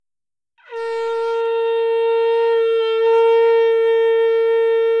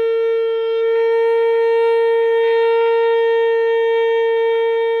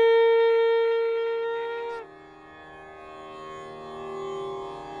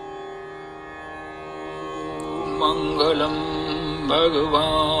मङ्गलं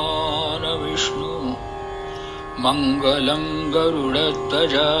भगवान् विष्णु मङ्गलं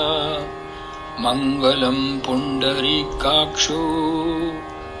गरुडध्वजा मङ्गलं पुण्डरीकाक्षो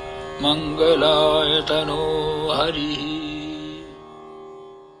मङ्गलायतनो हरिः।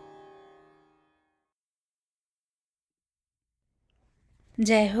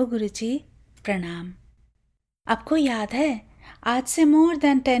 जय हो गुरुजी, प्रणाम। आपको याद है आज से मोर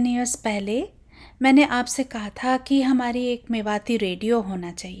देन 10 years पहले मैंने आपसे कहा था कि हमारी एक मेवाती रेडियो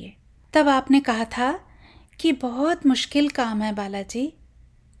होना चाहिए। तब आपने कहा था कि बहुत मुश्किल काम है बालाजी,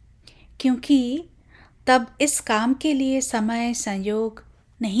 क्योंकि तब इस काम के लिए समय संयोग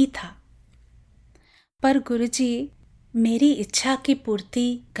नहीं था। पर गुरुजी, मेरी इच्छा की पूर्ति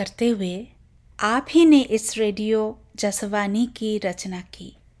करते हुए आप ही ने इस रेडियो जसवानी की रचना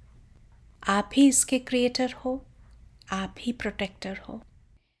की। आप ही इसके क्रिएटर हो, आप ही प्रोटेक्टर हो।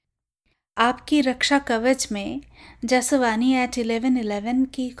 आपकी रक्षा कवच में जसवानी एट 11:11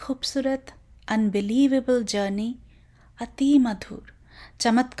 की खूबसूरत अनबिलीवेबल जर्नी अति मधुर,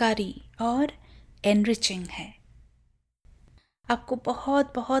 चमत्कारी और एनरिचिंग है। आपको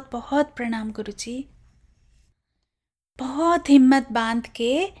बहुत बहुत बहुत प्रणाम गुरुजी। बहुत हिम्मत बांध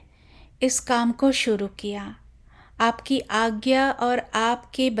के इस काम को शुरू किया। आपकी आज्ञा और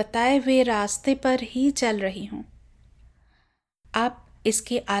आपके बताए हुए रास्ते पर ही चल रही हूँ। आप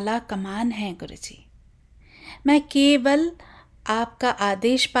इसके आला कमान हैं गुरुजी। मैं केवल आपका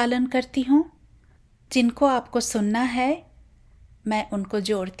आदेश पालन करती हूँ। जिनको आपको सुनना है मैं उनको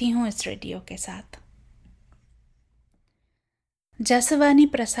जोड़ती हूँ इस रेडियो के साथ। जसवानी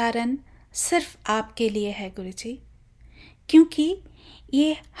प्रसारण सिर्फ आपके लिए है गुरुजी, क्योंकि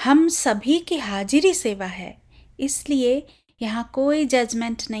ये हम सभी की हाजिरी सेवा है। इसलिए यहाँ कोई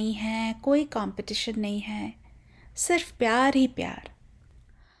जजमेंट नहीं है, कोई कंपटीशन नहीं है, सिर्फ प्यार ही प्यार।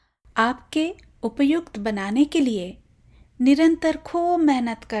 आपके उपयुक्त बनाने के लिए निरंतर खूब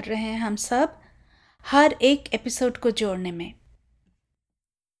मेहनत कर रहे हैं हम सब, हर एक एपिसोड को जोड़ने में।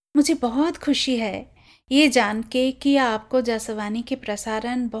 मुझे बहुत खुशी है ये जान के कि आपको जसवानी के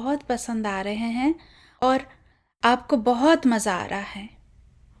प्रसारण बहुत पसंद आ रहे हैं और आपको बहुत मज़ा आ रहा है।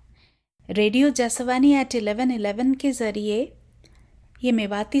 रेडियो जसवानी एट 11:11 के ज़रिए ये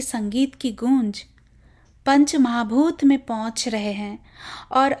मेवाती संगीत की गूंज पंच महाभूत में पहुंच रहे हैं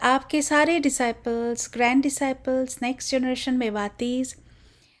और आपके सारे disciples, grand disciples, next generation Mewatis,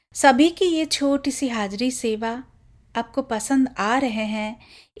 सभी की ये छोटी सी हाजिरी सेवा आपको पसंद आ रहे हैं।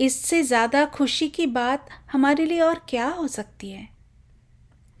 इससे ज़्यादा खुशी की बात हमारे लिए और क्या हो सकती है।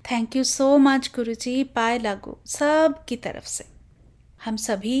 Thank you so much guruji, पाए लागू सब की तरफ से। हम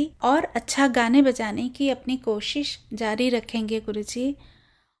सभी और अच्छा गाने बजाने की अपनी कोशिश जारी रखेंगे गुरुजी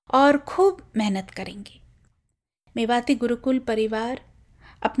और खूब मेहनत करेंगे। मेवाती गुरुकुल परिवार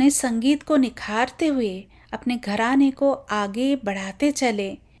अपने संगीत को निखारते हुए अपने घराने को आगे बढ़ाते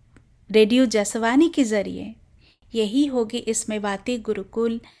चले। रेडियो जसवानी के जरिए यही होगी इस मेवाती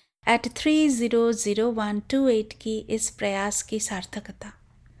गुरुकुल एट 300128 की इस प्रयास की सार्थकता।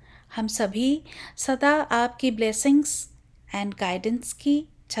 हम सभी सदा आपकी ब्लेसिंग्स एंड गाइडेंस की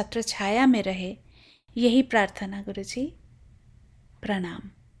छत्र छाया में रहे, यही प्रार्थना गुरुजी। प्रणाम।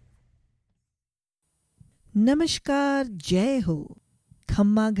 नमस्कार, जय हो,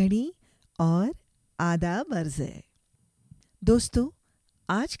 खम्मा घड़ी और आदाब अर्ज़ है। दोस्तों,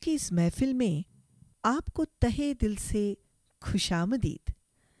 आज की इस महफिल में आपको तहे दिल से खुशामदीद।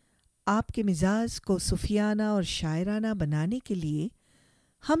 आपके मिजाज को सूफियाना और शायराना बनाने के लिए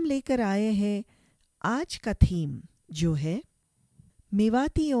हम लेकर आए हैं आज का थीम, जो है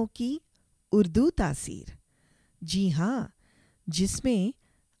मेवातियों की उर्दू तासीर। जी हाँ, जिसमें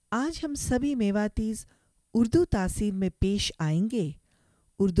आज हम सभी मेवातीज़ उर्दू तासीर में पेश आएंगे।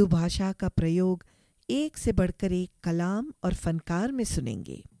 उर्दू भाषा का प्रयोग एक से बढ़कर एक कलाम और फनकार में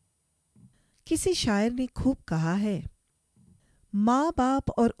सुनेंगे। किसी शायर ने खूब कहा है, माँ बाप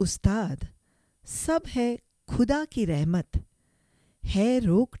और उस्ताद सब है खुदा की रहमत, है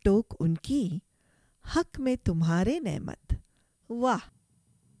रोक टोक उनकी हक में तुम्हारे नेमत। वाह!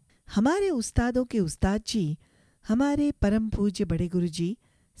 हमारे उस्तादों के उस्ताद जी, हमारे परम पूज्य बड़े गुरु जी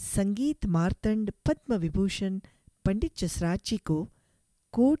संगीत मार्तंड पद्म विभूषण पंडित जसराज जी को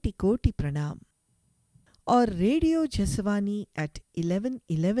कोटि कोटि प्रणाम। और रेडियो जसवानी एट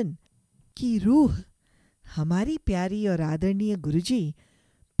 11:11 की रूह हमारी प्यारी और आदरणीय गुरुजी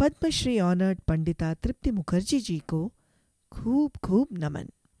पद्मश्री ऑनर्ड पंडिता तृप्ति मुखर्जी जी को खूब खूब नमन।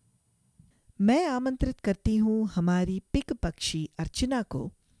 मैं आमंत्रित करती हूँ हमारी पिक पक्षी अर्चना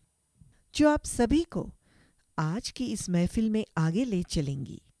को, जो आप सभी को आज की इस महफिल में आगे ले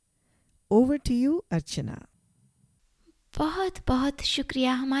चलेंगी। ओवर टू यू अर्चना। बहुत बहुत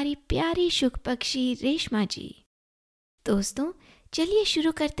शुक्रिया हमारी प्यारी शुक पक्षी रेशमा जी। दोस्तों, चलिए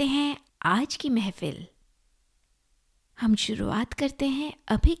शुरू करते हैं आज की महफिल। हम शुरुआत करते हैं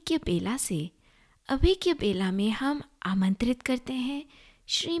अभिज्ञ बेला से। अभिज्ञ बेला में हम आमंत्रित करते हैं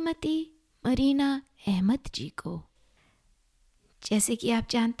श्रीमती मरीना अहमद जी को। जैसे कि आप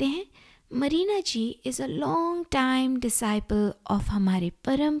जानते हैं, Marina ji is a long time disciple of हमारे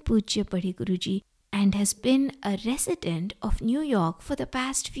परम पूज्य बड़े गुरु जी and has been a resident of New York for the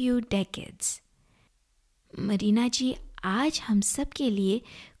past few decades. Marina जी आज हम सब के लिए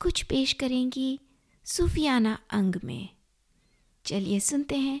कुछ पेश करेंगी सूफियाना अंग में। चलिए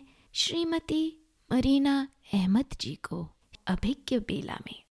सुनते हैं श्रीमती मरीना अहमद जी को अभिज्ञ बेला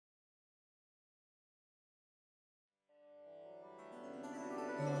में।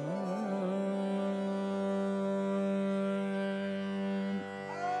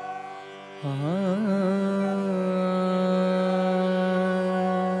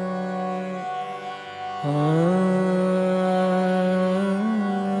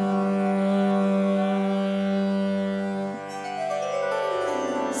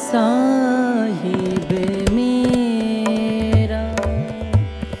 साहिब मेरा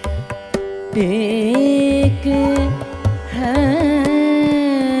एक है,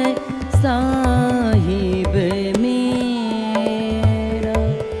 साहिब मेरा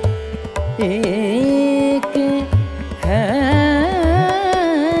एक है,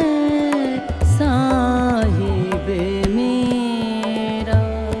 साहिब मेरा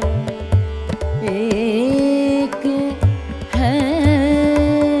एक है,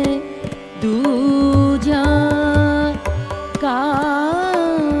 दूजा कहाँ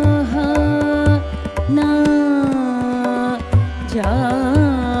ना जाए,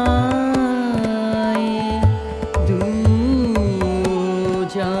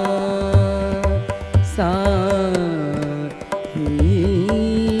 दूजा साहिब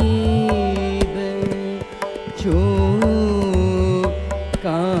जो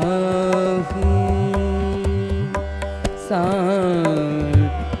कहूँ, साहिब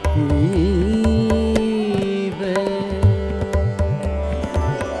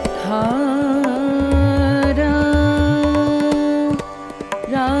खारा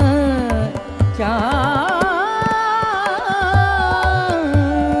राजा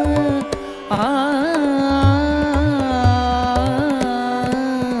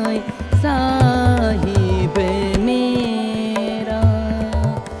आय, साहिब मेरा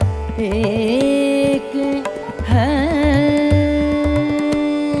एक है,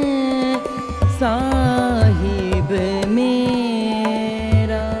 साहिब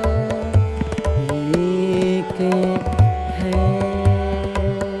मेरा एक है,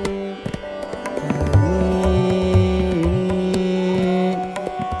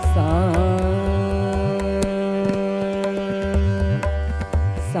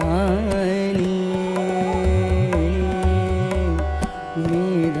 सानी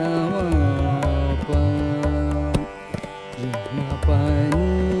मेरा मापा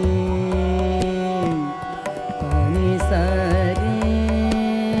पानी सारे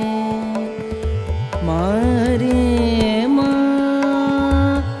मारे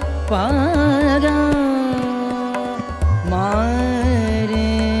माँ पारा मारे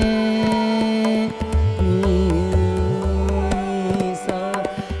नीसा,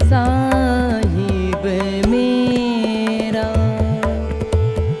 साहिब मेरा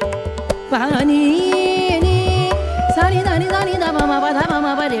पानी सानी दानी दानी दा मा पा धा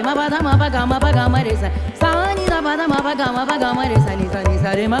मा पा रे मा पा धा मा पा गा मा रे सा, सानी दा पा धा मा पा गा मा रे सा नी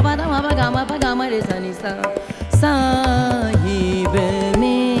सा रे मा पा धा मा पा गा मा रे सा नी सा, साहिब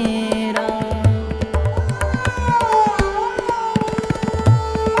मेरा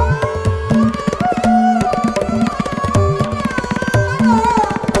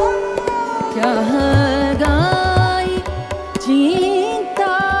क्या गाई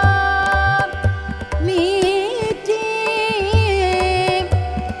चिंता मीठी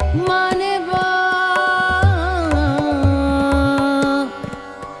मानवा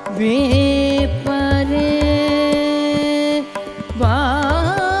वे परे बारे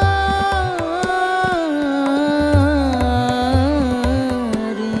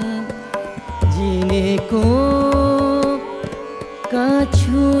जीने को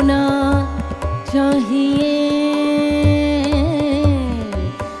कछुना चाहिए,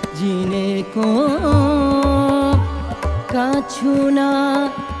 जीने को कछुना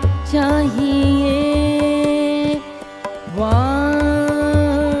चाहिए, वाही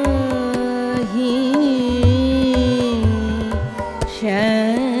शहंशाह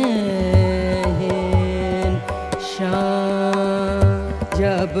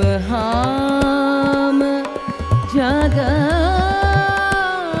जब हम जगह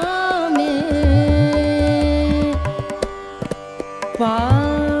में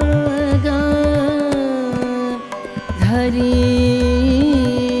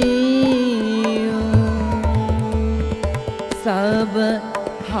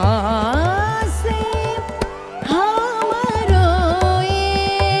हासे हमरो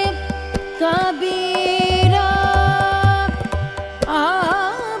ये कबीरा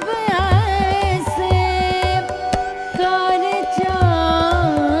अब ऐसे कर चाले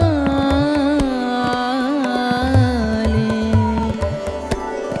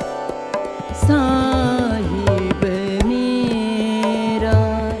साहिब मेरा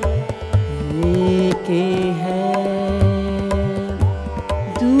लेके है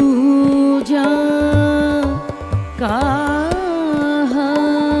दूजा कहाँ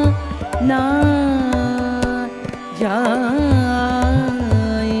ना जाए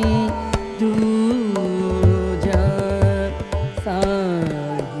दूजा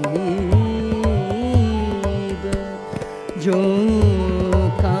साहिब जो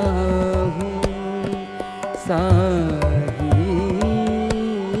कहूँ साहिब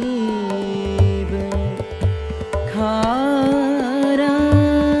खारा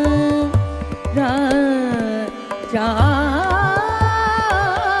राजा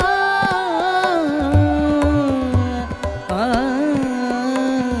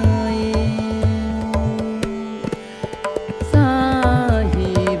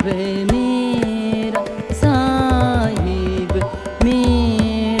साहिब मेरा साहिब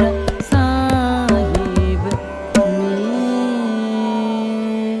मेरा साहिब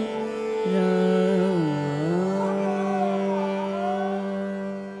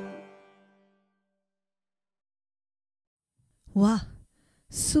वाह,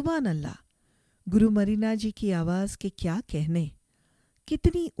 सुभान अल्लाह। गुरु मरीना जी की आवाज़ के क्या कहने,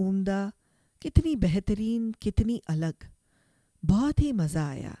 कितनी उम्दा, कितनी बेहतरीन, कितनी अलग। बहुत ही मज़ा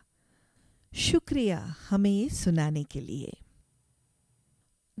आया। शुक्रिया हमें ये सुनाने के लिए।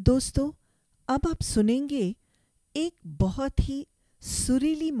 दोस्तों, अब आप सुनेंगे एक बहुत ही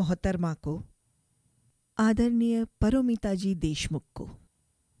सुरीली मोहतरमा को, आदरणीय परोमिता जी देशमुख को,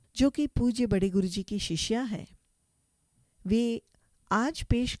 जो कि पूज्य बड़े गुरु जी की शिष्या हैं। वे आज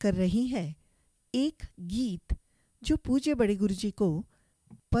पेश कर रही हैं एक गीत जो पूज्य बड़े गुरु जी को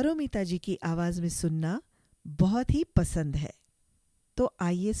परोमिता जी की आवाज़ में सुनना बहुत ही पसंद है। तो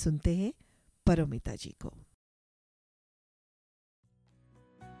आइए सुनते हैं परोमिता जी को।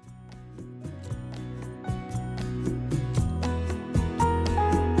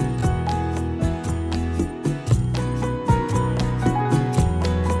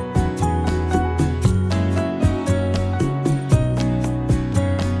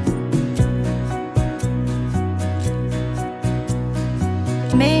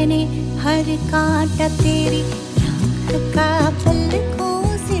 मैंने हर कांटा तेरी राह का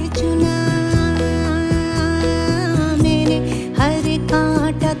पलकों से चुना, मैंने हर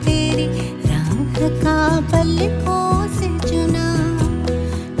कांटा तेरी राह का पलकों से चुना।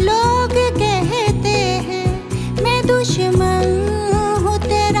 लोग कहते हैं मैं दुश्मन हूँ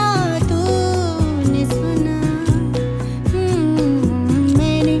तेरा, तूने सुना।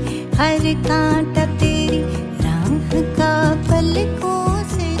 मैंने हर कांटा तेरी राह का पलकों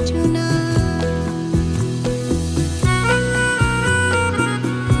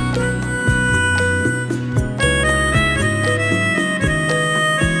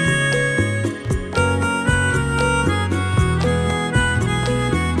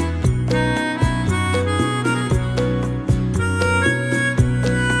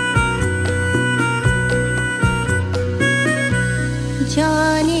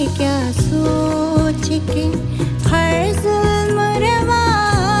जाने क्या सोच के हर जुल्म रवा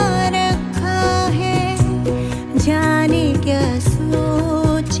रखा है, जाने क्या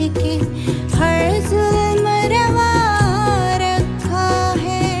सोच के हर जुल्म रवा रखा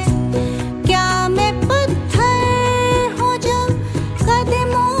है। क्या मैं पत्थर हूँ जो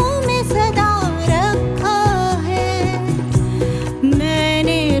कदमों में सदा रखा है,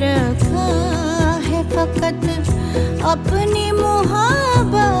 मैंने रखा है फकत अपनी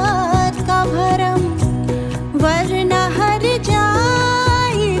मोहब्बत का भरम, वरना हर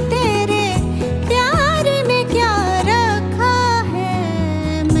जाए तेरे प्यार में क्या रखा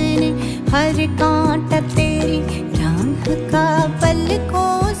है। मैंने हर कांटा तेरी राह का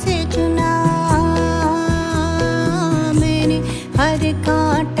पलकों से चुना, मैंने हर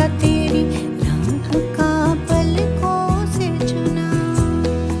कांटा तेरी राह का पलकों से चुना।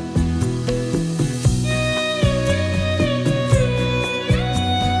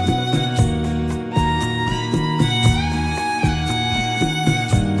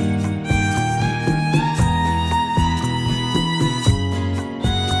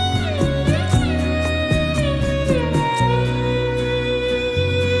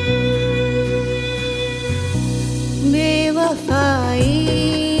 बेवफाई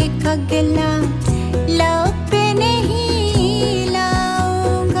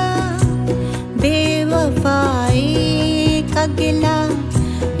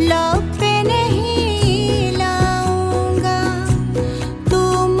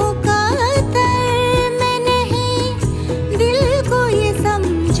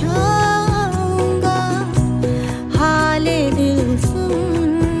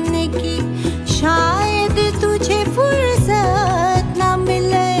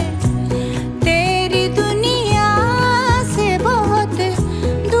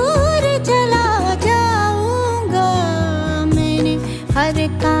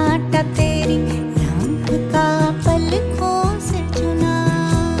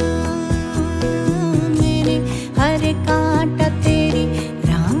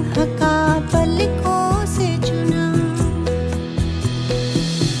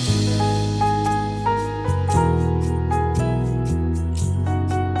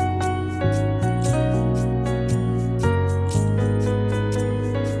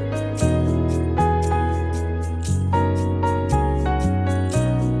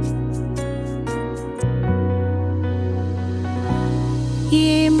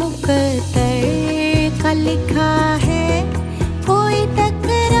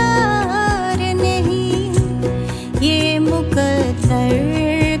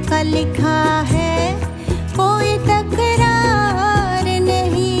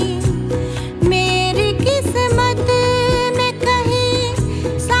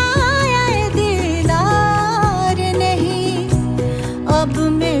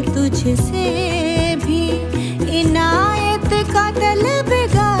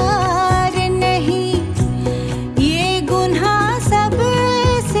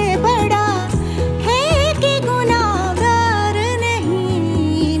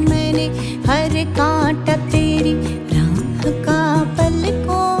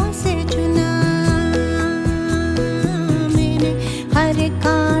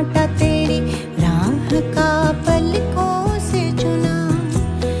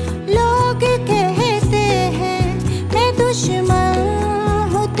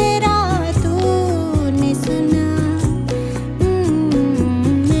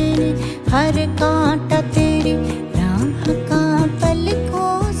हर कांटा तेरी राह का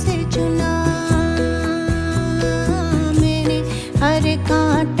पलकों से चुना, मैंने हर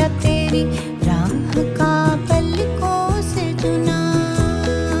कांटा तेरी राह का पलकों से चुना।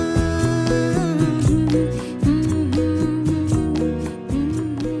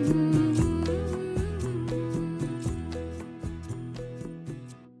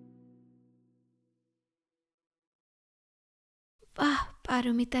 वाह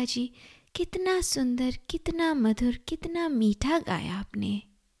पारुमिता जी, कितना सुंदर, कितना मधुर, कितना मीठा गाया आपने।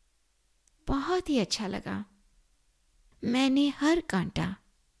 बहुत ही अच्छा लगा। मैंने हर कांटा,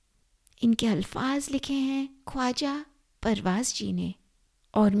 इनके अल्फाज लिखे हैं ख्वाजा परवाज जी ने,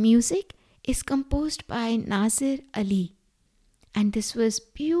 और music is composed bye Nasir Ali, and this was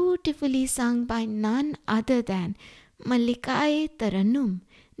beautifully sung by none other than मल्लिकाए तरन्नुम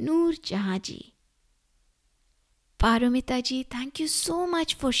नूर जहां जी। पारुमिता जी, thank you so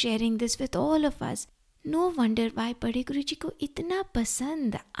much for sharing this with all of us. No wonder why बड़े गुरु जी को इतना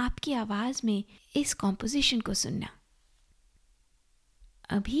पसंद आपकी आवाज़ में इस कॉम्पोजिशन को सुनना।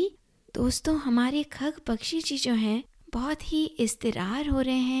 अभी दोस्तों, हमारे खग पक्षी जी जो हैं बहुत ही इस्तरार हो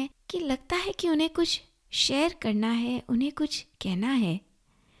रहे हैं कि लगता है कि उन्हें कुछ शेयर करना है, उन्हें कुछ कहना है।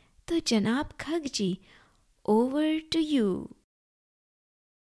 तो जनाब खग जी, over to you.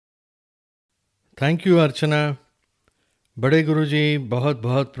 Thank you अर्चना। बड़े गुरुजी बहुत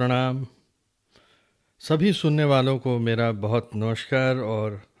बहुत प्रणाम। सभी सुनने वालों को मेरा बहुत नमस्कार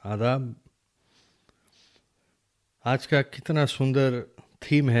और आदाब। आज का कितना सुंदर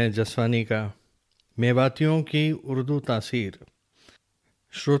थीम है जसवानी का, मेवातियों की उर्दू तासीर।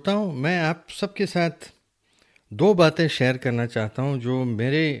 श्रोताओं, मैं आप सबके साथ दो बातें शेयर करना चाहता हूं जो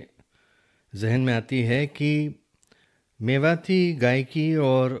मेरे जहन में आती है कि मेवाती गायकी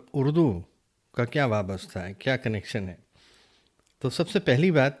और उर्दू का क्या वाबस्ता है, क्या कनेक्शन है। तो सबसे पहली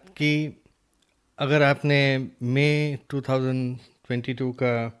बात कि अगर आपने मई 2022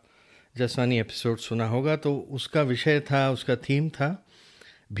 का जसवानी एपिसोड सुना होगा तो उसका विषय था, उसका थीम था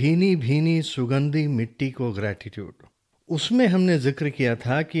भीनी भीनी सुगंधी मिट्टी को ग्रैटिट्यूड। उसमें हमने जिक्र किया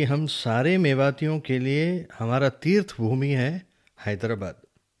था कि हम सारे मेवातियों के लिए हमारा तीर्थ भूमि है हैदराबाद।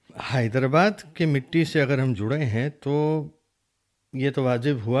 हैदराबाद के मिट्टी से अगर हम जुड़े हैं तो ये तो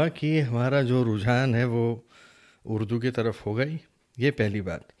वाजिब हुआ कि हमारा जो रुझान है वो उर्दू की तरफ हो गई। ये पहली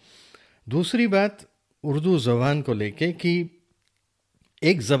बात। दूसरी बात उर्दू ज़बान को लेके कि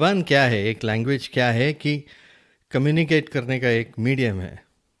एक ज़बान क्या है, एक लैंग्वेज क्या है कि कम्युनिकेट करने का एक मीडियम है।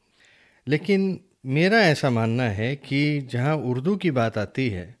 लेकिन मेरा ऐसा मानना है कि जहाँ उर्दू की बात आती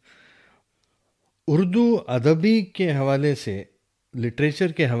है, उर्दू अदबी के हवाले से,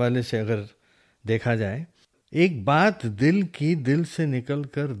 लिटरेचर के हवाले से अगर देखा जाए, एक बात दिल की दिल से निकल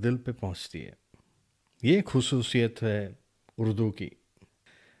कर दिल पे पहुँचती है। ये खुसूसियत है उर्दू की।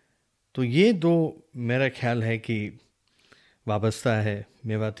 तो ये दो मेरा ख्याल है कि वाबस्ता है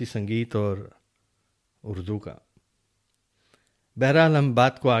मेवाती संगीत और उर्दू का। बहरहाल हम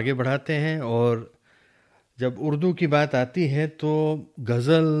बात को आगे बढ़ाते हैं और जब उर्दू की बात आती है तो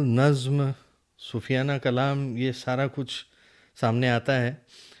गज़ल, नज़्म, सूफियाना कलाम, ये सारा कुछ सामने आता है।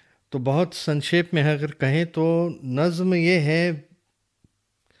 तो बहुत संक्षेप में अगर कहें तो नज़्म ये है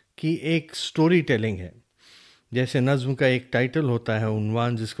कि एक स्टोरी टेलिंग है। जैसे नज़्म का एक टाइटल होता है,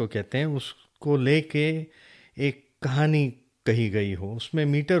 उन्वान जिसको कहते हैं, उसको लेके एक कहानी कही गई हो। उसमें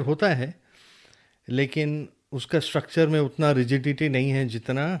मीटर होता है लेकिन उसका स्ट्रक्चर में उतना रिजिडिटी नहीं है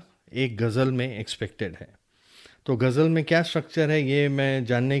जितना एक गज़ल में एक्सपेक्टेड है। तो गज़ल में क्या स्ट्रक्चर है ये मैं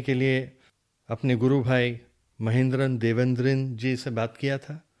जानने के लिए अपने गुरु भाई महेंद्रन देवेंद्रन जी से बात किया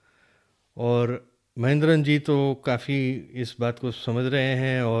था। और महेंद्रन जी तो काफ़ी इस बात को समझ रहे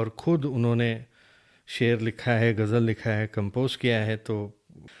हैं और ख़ुद उन्होंने शेर लिखा है, गज़ल लिखा है, कंपोज किया है। तो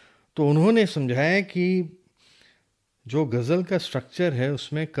उन्होंने समझाया कि जो गज़ल का स्ट्रक्चर है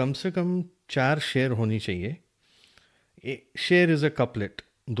उसमें कम से कम 4 शेर होनी चाहिए। शेर इज़ अ कपलेट,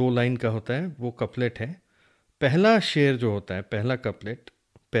 2 लाइन का होता है, वो कपलेट है। पहला शेर जो होता है, पहला कपलेट,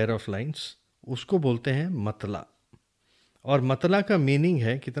 पेयर ऑफ लाइंस, उसको बोलते हैं मतला। और मतला का मीनिंग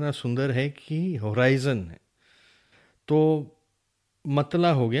है, कितना सुंदर है कि होराइजन है। तो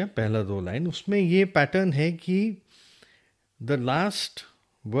मतला हो गया पहला 2 लाइन। उसमें ये पैटर्न है कि the last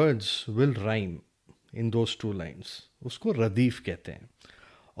words will rhyme in those 2 lines. उसको रदीफ कहते हैं।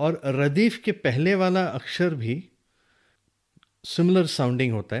 और रदीफ के पहले वाला अक्षर भी सिमिलर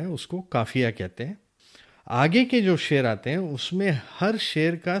साउंडिंग होता है, उसको काफिया कहते हैं। आगे के जो शेर आते हैं उसमें हर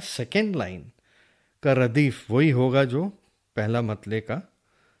शेर का सेकेंड लाइन का रदीफ वही होगा जो पहला मतले का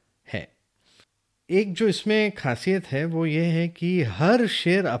है। एक जो इसमें खासियत है वो ये है कि हर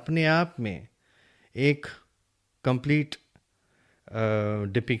शेर अपने आप में एक कंप्लीट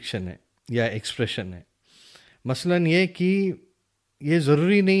डिपिक्शन है। या एक्सप्रेशन है। मसलन ये कि ये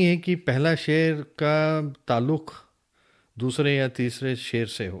ज़रूरी नहीं है कि पहला शेर का ताल्लुक़ दूसरे या तीसरे शेर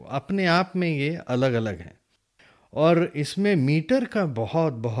से हो, अपने आप में ये अलग अलग हैं। और इसमें मीटर का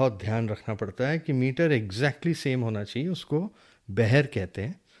बहुत बहुत ध्यान रखना पड़ता है कि मीटर एग्जैक्टली सेम होना चाहिए, उसको बहर कहते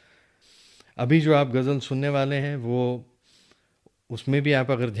हैं। अभी जो आप गज़ल सुनने वाले हैं वो उसमें भी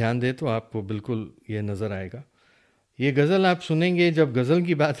आप अगर ध्यान दें तो आपको बिल्कुल ये नज़र आएगा। ये गज़ल आप सुनेंगे, जब गज़ल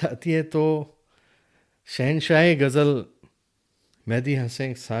की बात आती है तो शहनशाह गज़ल मेहदी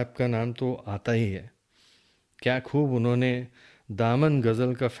हसन साहब का नाम तो आता ही है। क्या खूब उन्होंने दामन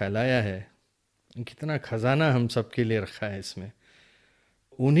गज़ल का फैलाया है, कितना ख़जाना हम सब के लिए रखा है इसमें।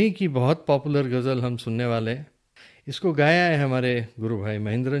 उन्हीं की बहुत पॉपुलर गज़ल हम सुनने वाले हैं। इसको गाया है हमारे गुरु भाई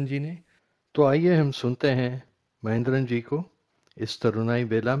महेंद्रन जी ने। तो आइए हम सुनते हैं महेंद्रन जी को इस तरुणाई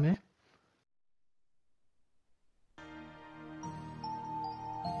बेला में।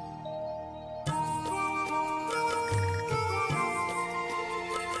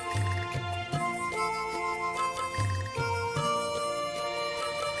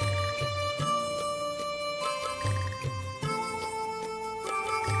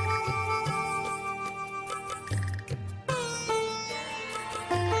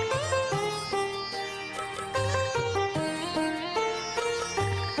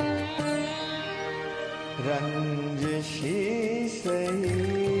 रंजिशी सही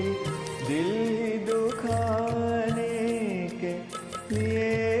दिल दुखाने के लिए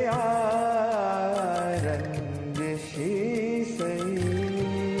रंजिशी सही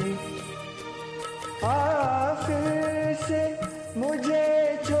फिर से मुझे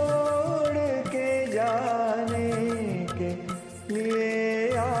छोड़ के जाने के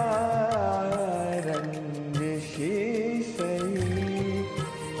लिए रंजिशी सही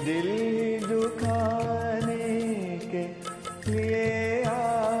दिल दुखाने के लिए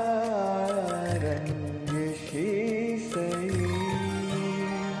रंजिशी सही।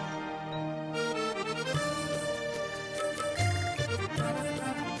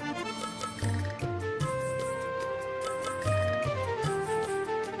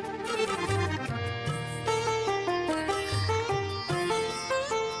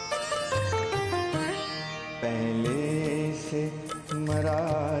 पहले से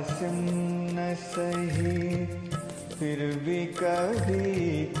मरासिम न सही फिर भी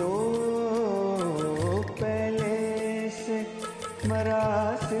कभी तो, पहले से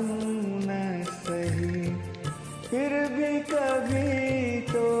मरासिम न सही फिर भी कभी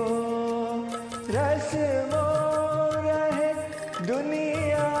तो, रस्मों रहे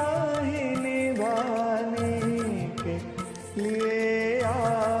दुनिया ही निभाने के लिए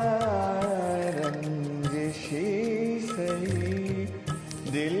रंजिशी सही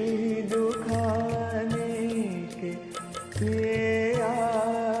दिल दुखाने के लिए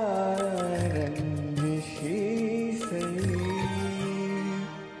रंजिशी सही।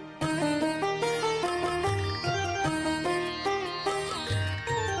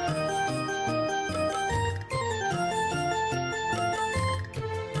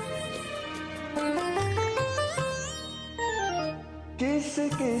 किस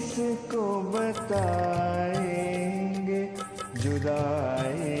किस को बताएंगे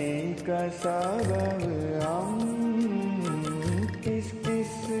जुदाई का सबब हम, किस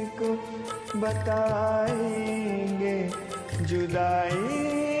किस को बताएंगे जुदाई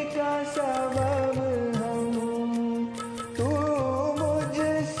का सबब हम। तू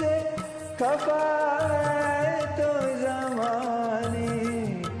मुझसे खफा है तो ज़माने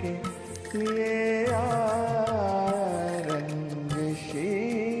के लिए रंजिशी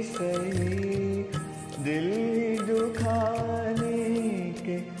सही दिल दुखाने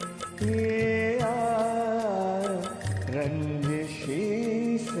के लिए रंजिशी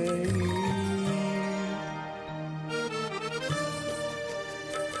सही।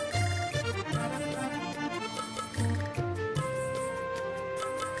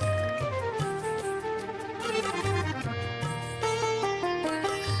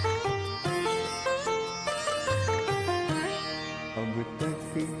 अब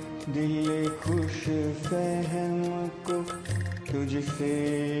तक दिल खुश फहम को तुझसे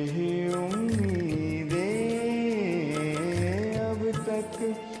ही उम्मीदें, अब तक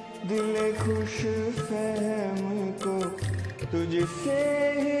दिल खुश फहम को तुझसे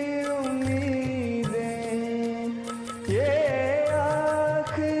ही उम्मीदें, ये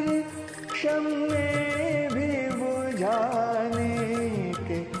आखिरी शम्मे भी बुझाने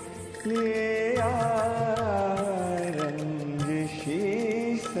के लिए रंजिशी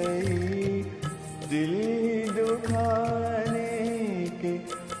सही दिल दुखाने के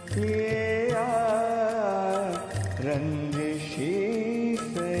लिए रंजिशी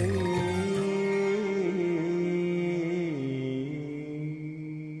सही।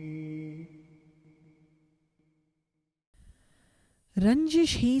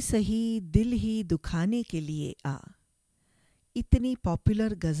 रंजिश ही सही दिल ही दुखाने के लिए आ। इतनी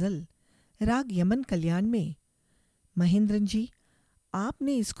पॉपुलर गज़ल राग यमन कल्याण में। महेंद्रन जी,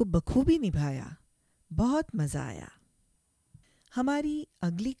 आपने इसको बखूबी निभाया, बहुत मज़ा आया। हमारी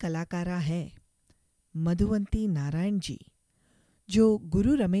अगली कलाकारा है मधुवंती नारायण जी, जो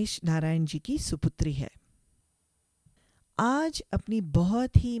गुरु रमेश नारायण जी की सुपुत्री है। आज अपनी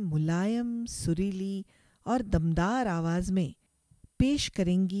बहुत ही मुलायम, सुरीली और दमदार आवाज़ में पेश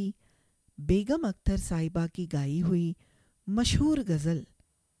करेंगी बेगम अख्तर साहिबा की गाई हुई मशहूर गज़ल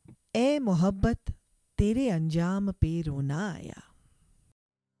ए मोहब्बत तेरे अंजाम पे रोना आया।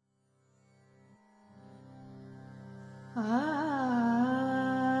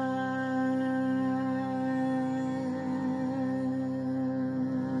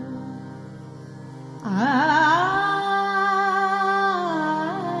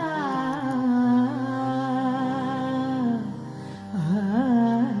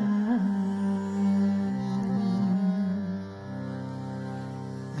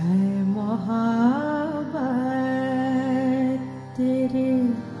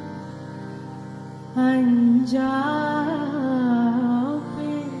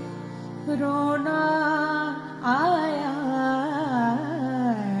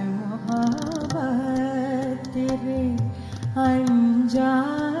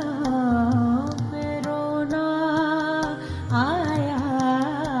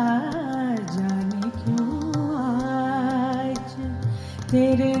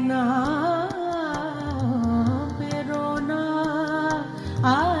 तेरे नाम पे रोना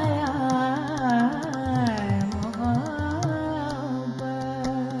आया मोहब्बत।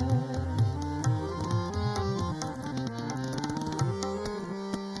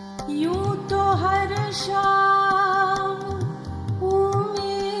 यूं तो हर शाम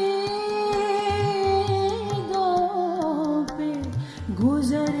उम्मीदों पे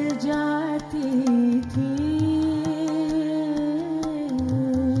गुजर जाती थी,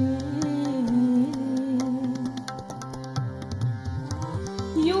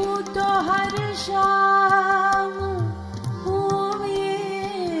 शाम उम्मीदों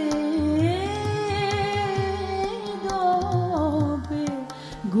पे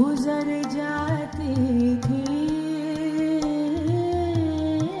गुजर जाती थी।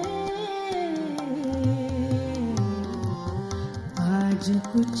 आज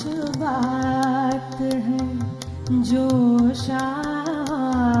कुछ बात है जो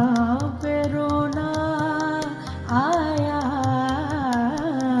शाम पे रोना आया।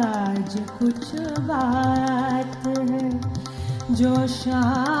 कुछ बात है जो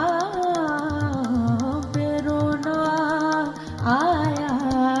शाम पे रोना आया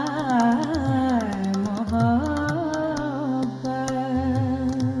मोहब्बत।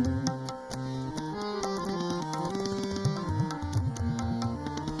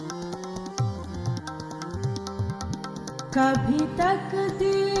 कभी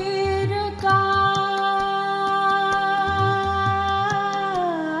तकदीर का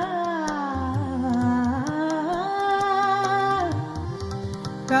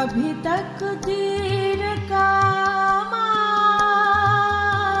कभी तकदीर का मातम,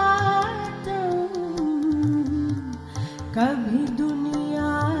 कभी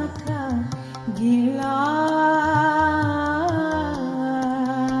दुनिया का गिला,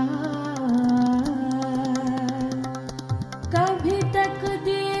 कभी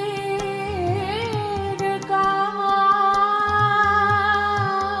तकदीर का मातम,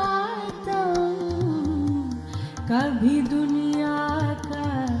 कभी दुनिया का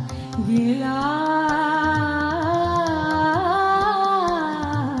गिला।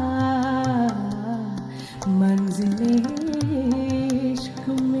 मंजिले इश्क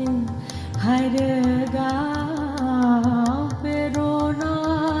में हर गाँव पे रोना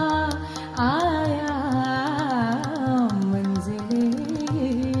आया। मंजिले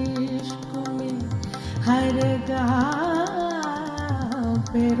इश्क में हर गाँव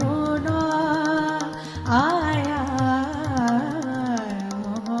पे रोना आया।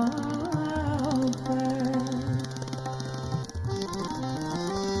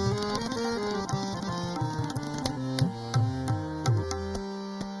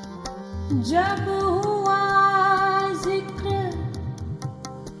 जब हुआ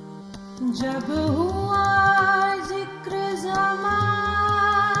जिक्र ज़माने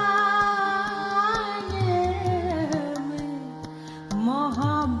में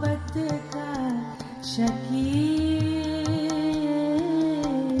मोहब्बत का शकील।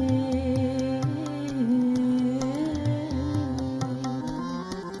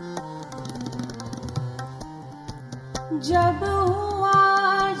 जब हुआ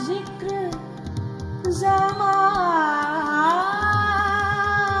जिक्र ज़माने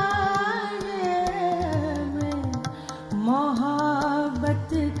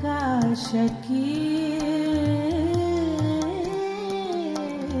आशकी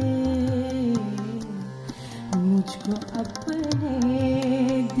मुझको अपने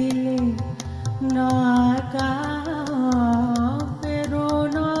दिल नाकाम पे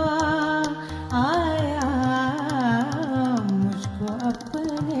रोना आया, मुझको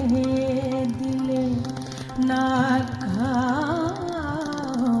अपने दिल नाकाम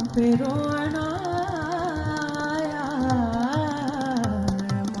पे रोना आया।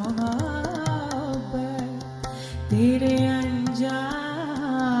 मोहब्बत तेरे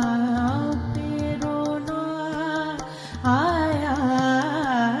अनजान पे रोना आया,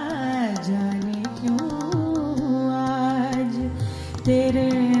 जाने क्यों आज तेरे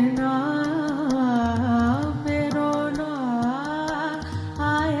नाम पे रोना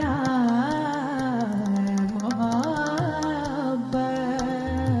आया।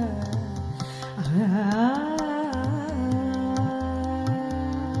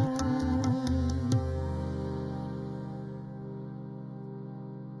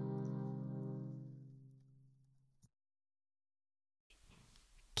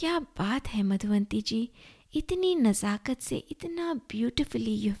 क्या बात है मधुवंती जी, इतनी नज़ाकत से, इतना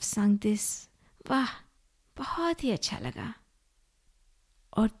beautifully you have sung this. वाह, बहुत ही अच्छा लगा।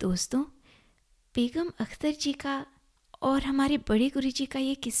 और दोस्तों, बेगम अख्तर जी का और हमारे बड़े गुरुजी का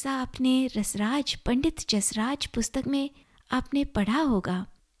ये किस्सा आपने रसराज, पंडित जसराज पुस्तक में आपने पढ़ा होगा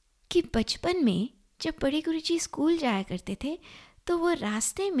कि बचपन में जब बड़े गुरुजी स्कूल जाया करते थे तो वो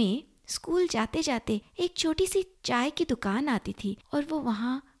रास्ते में स्कूल जाते जाते एक छोटी सी चाय की दुकान आती थी और वो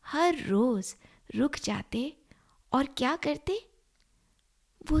वहाँ हर रोज़ रुक जाते और क्या करते,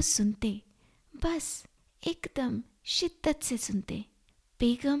 वो सुनते, बस एकदम शिद्दत से सुनते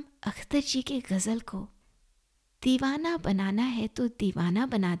बेगम अख्तर जी के गज़ल को। दीवाना बनाना है तो दीवाना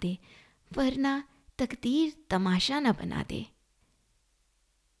बना दे, वरना तकदीर तमाशा न बना दे।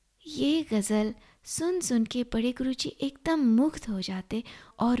 ये गज़ल सुन सुन के बड़े गुरुजी एकदम मुग्ध हो जाते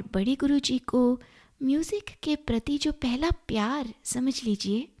और बड़े गुरुजी को म्यूज़िक के प्रति जो पहला प्यार, समझ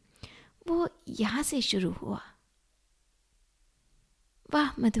लीजिए, वो यहाँ से शुरू हुआ।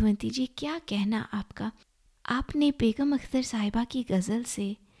 वाह मधुवंती जी, क्या कहना आपका। आपने बेगम अख्तर साहिबा की गज़ल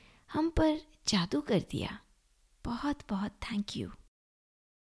से हम पर जादू कर दिया। बहुत बहुत थैंक यू।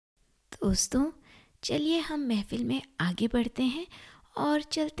 दोस्तों, चलिए हम महफिल में आगे बढ़ते हैं और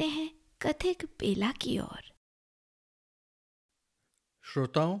चलते हैं कथिक बेला की ओर।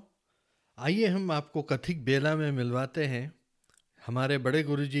 श्रोताओं, आइए हम आपको कथिक बेला में मिलवाते हैं हमारे बड़े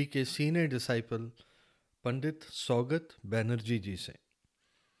गुरुजी के सीनियर डिसाइपल पंडित सौगत बैनर्जी जी से।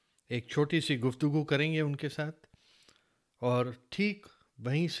 एक छोटी सी गुफ्तगू करेंगे उनके साथ और ठीक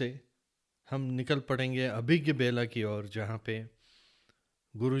वहीं से हम निकल पड़ेंगे अभिज्ञ बेला की ओर, जहाँ पे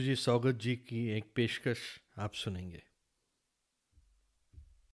गुरुजी सौगत जी की एक पेशकश आप सुनेंगे।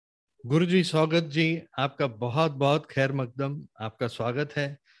 गुरुजी सौगत जी, आपका बहुत बहुत खैर मकदम, आपका स्वागत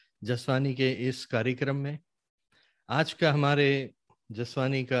है जसवानी के इस कार्यक्रम में। आज का हमारे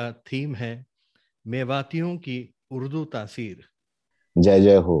जसवानी का थीम है मेवातियों की उर्दू तासीर। जय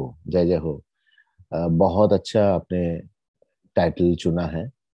जय हो, जय जय हो। बहुत अच्छा आपने टाइटल चुना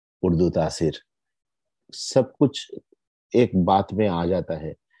है, उर्दू तासीर। सब कुछ एक बात में आ जाता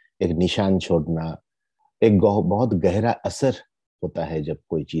है, एक निशान छोड़ना, एक बहुत गहरा असर होता है जब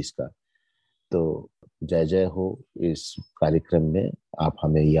कोई चीज का। तो जय जय हो, इस कार्यक्रम में आप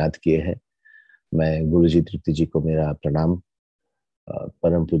हमें याद किए हैं। मैं गुरुजी तृप्ति जी को मेरा प्रणाम।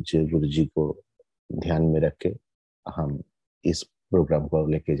 परम पूज्य गुरुजी को ध्यान में रख के हम इस प्रोग्राम को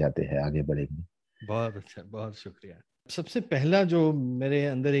लेके जाते हैं, आगे बढ़ेंगे। बहुत अच्छा, बहुत शुक्रिया। सबसे पहला जो मेरे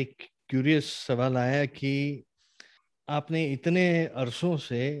अंदर एक क्यूरियस सवाल आया कि आपने इतने अरसों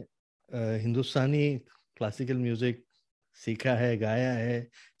से हिंदुस्तानी क्लासिकल म्यूजिक सीखा है, गाया है,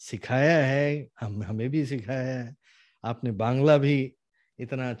 सिखाया है, हमें भी सिखाया है। आपने बांग्ला भी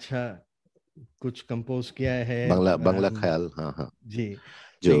इतना अच्छा कुछ कंपोज किया है, बांग्ला ख्याल। हाँ हाँ जी।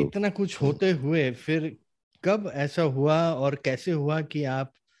 जो तो इतना कुछ होते हुए फिर कब ऐसा हुआ और कैसे हुआ कि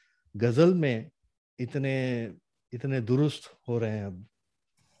आप गजल में इतने इतने दुरुस्त हो रहे हैं अब?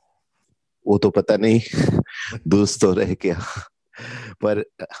 वो तो पता नहीं दुरुस्त हो रहे क्या, पर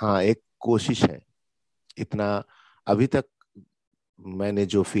हाँ एक कोशिश है। इतना अभी तक मैंने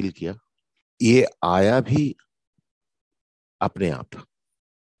जो फील किया, ये आया भी अपने आप।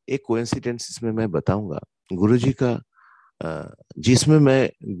 एक कोइंसिडेंस इसमें मैं बताऊंगा गुरुजी का, जिसमें मैं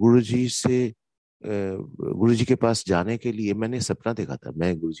गुरुजी के पास जाने के लिए मैंने सपना देखा था,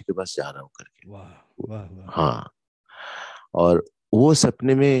 मैं गुरुजी के पास जा रहा हूँ करके। वाह वाह वाह। हाँ, और वो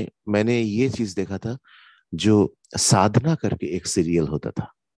सपने में मैंने ये चीज देखा था, जो साधना करके एक सीरियल होता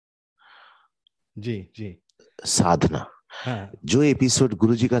था। जी जी। साधना, हाँ जो एपिसोड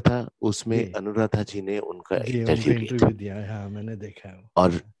गुरुजी का था उसमें जी अनुराधा जी ने उनका जी, इंटरव्यू उनका लिया था। इंटरव्यू दिया है, हाँ मैंने देखा है वो।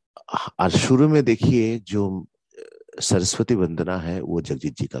 और हाँ, और शुरू में देखिए जो सरस्वती वंदना है वो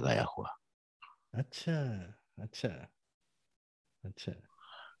जगजीत जी का गाया हुआ। अच्छा अच्छा अच्छा।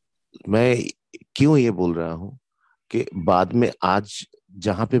 मैं क्यों ये बोल रहा हूँ कि बाद में आज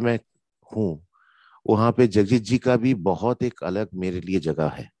जहाँ पे मैं हूँ वहां पे जगजीत जी का भी बहुत एक अलग मेरे लिए जगह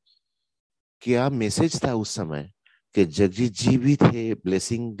है। क्या मैसेज था उस समय कि जगजीत जी भी थे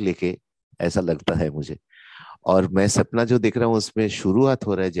ब्लेसिंग लेके, ऐसा लगता है मुझे। और मैं सपना जो देख रहा हूँ उसमें शुरुआत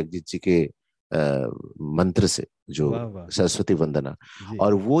हो रहा है जगजीत जी के मंत्र से, जो वाह वाह। सरस्वती वंदना। जी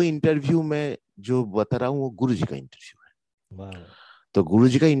और वो इंटरव्यू में जो बता रहा हूँ वो गुरु जी का इंटरव्यू है। वाह वाह। तो गुरु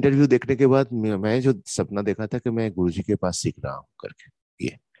जी का इंटरव्यू देखने के बाद मैं जो सपना देखा था कि मैं गुरु जी के पास सीख रहा हूँ करके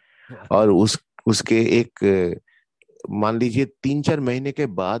ये। वाह, और उसके एक मान लीजिए 3-4 महीने के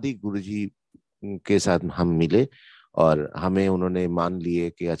बाद ही गुरुजी के साथ हम मिले और हमें उन्होंने मान लिए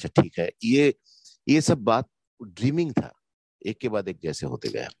कि अच्छा ठीक है। ये सब बात ड्रीमिंग था, एक के बाद एक जैसे होते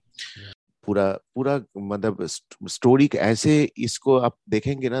गया। पूरा पूरा मतलब स्टोरी ऐसे इसको आप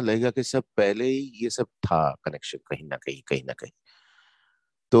देखेंगे ना, लगेगा कि सब पहले ही ये सब था कनेक्शन कहीं ना कहीं कहीं ना कहीं।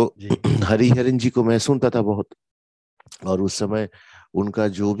 तो जी हरिहरन जी को मैं सुनता था बहुत, और उस समय उनका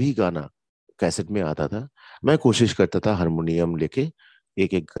जो भी गाना कैसेट में आता था मैं कोशिश करता था हारमोनियम लेके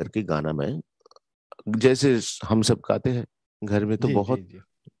एक एक करके गाना मैं, जैसे हम सब गाते हैं घर में, तो जी जी बहुत जी,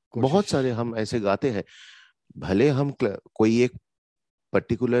 बहुत कोशिश। सारे हम ऐसे गाते हैं। भले हम कोई एक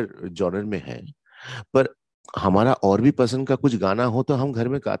पर्टिकुलर जॉनर में है, पर हमारा और भी पसंद का कुछ गाना हो तो हम घर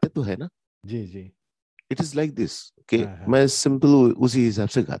में गाते तो है ना। जी जी। इट इज लाइक दिस कि हाँ हाँ। मैं सिंपल उसी हिसाब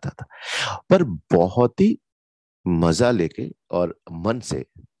से गाता था, पर बहुत ही मजा लेके और मन से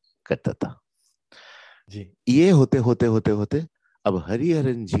करता था। जी ये होते होते होते होते अब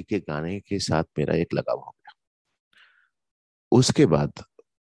हरिहरन जी के गाने के साथ मेरा एक लगाव हो गया। उसके बाद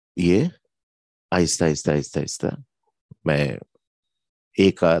ये आहिस्ता आहिस्ता आहिस्ता आहिस्ता मैं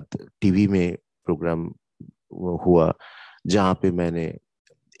एक आध टीवी में प्रोग्राम हुआ जहां पे मैंने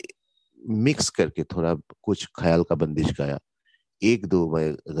मिक्स करके थोड़ा कुछ ख्याल का बंदिश गाया, एक दो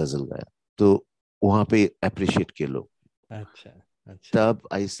मैं गजल गाया, तो वहां पे अप्रिशिएट किए लोग। अच्छा अच्छा तब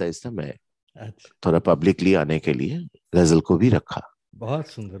आहिस्ता आहिस्ता मैं अच्छा। थोड़ा पब्लिकली आने के लिए गजल को भी रखा। बहुत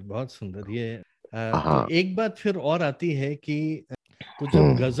सुंदर बहुत सुंदर ये। तो हाँ। एक बात फिर और आती है कि तो जब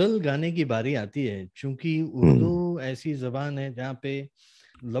हम्म। गजल गाने की बारी आती है, चूंकि हम्म। उर्दू ऐसी जबान है जहाँ पे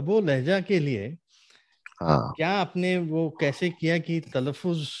लबो लहजा के लिए हाँ क्या आपने वो कैसे किया कि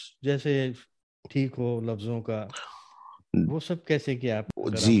तलफ़ुज़ जैसे ठीक हो लफ्जों का, वो सब कैसे किया आप, अगर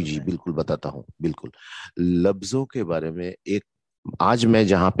आप जी जी बताएं। बिल्कुल बताता हूँ बिल्कुल। लफ्जों के बारे में एक, आज मैं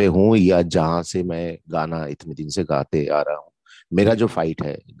जहाँ पे हूँ या जहाँ से मैं गाना इतने दिन से गाते आ रहा हूँ, मेरा जी जो फाइट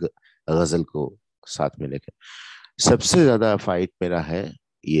है गजल को साथ में लेके, सबसे ज्यादा फाइट मेरा है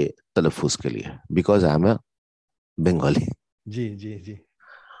ये तलफ्फुज के लिए, because I am a Bengali. जी जी जी।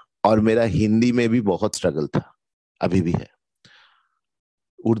 और मेरा हिंदी में भी बहुत स्ट्रगल था, अभी भी है,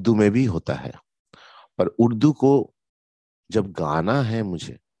 उर्दू में भी होता है। पर उर्दू को जब गाना है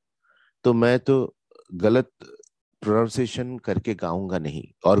मुझे, तो मैं तो गलत प्रोनाउंसिएशन करके गाऊंगा नहीं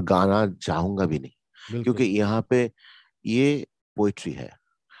और गाना चाहूंगा भी नहीं, क्योंकि बिल्कुल यहाँ पे ये पोइट्री है।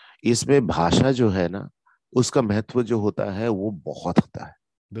 इसमें भाषा जो है ना, उसका महत्व जो होता है वो बहुत होता है।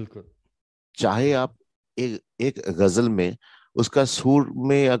 बिल्कुल। चाहे आप एक एक गजल में उसका सुर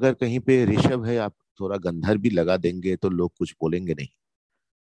में अगर कहीं पे ऋषभ है, आप थोड़ा गंधर्व भी लगा देंगे तो लोग कुछ बोलेंगे नहीं,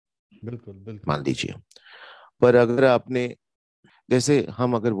 बिल्कुल बिल्कुल। मान लीजिए। पर अगर आपने, जैसे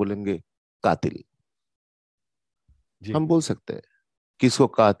हम अगर बोलेंगे कातिल, जी हम बोल सकते हैं किसको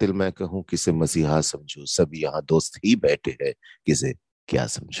कातिल मैं कहूं किसे मसीहा समझो, सब यहाँ दोस्त ही बैठे हैं, किसे क्या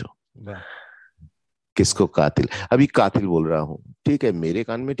समझो। वाह किसको वाह। कातिल, अभी कातिल बोल रहा हूँ, ठीक है मेरे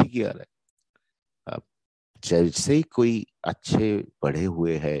कान में ठीक ही आ रहा है। अब जैसे ही कोई अच्छे पढ़े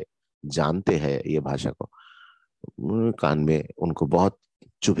हुए है, जानते हैं ये भाषा को, कान में उनको बहुत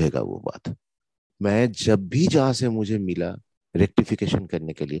चुभेगा वो बात। मैं जब भी जहां से मुझे मिला रेक्टिफिकेशन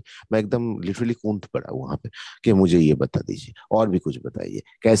करने के लिए, मैं एकदम लिटरली कूद पड़ा वहां पे कि मुझे ये बता दीजिए और भी कुछ बताइए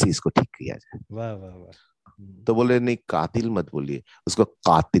कैसे इसको ठीक किया जाए। वाह वाह वाह। तो बोले नहीं कातिल मत बोलिए, उसको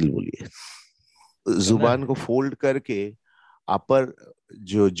कातिल बोलिए। बना जुबान है। को फोल्ड करके अपर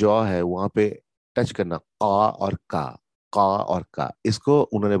जो जॉ है वहां पे टच करना, का और का, इसको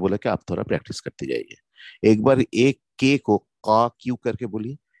उन्होंने बोला कि आप थोड़ा प्रैक्टिस करते जाइए। एक बार एक के को का क्यू करके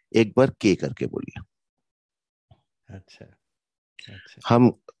बोलिए, एक बार के करके बोलिए। अच्छा अच्छा। हम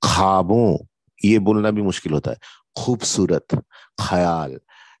ख्वाबों, ये बोलना भी मुश्किल होता है, खूबसूरत, ख्याल,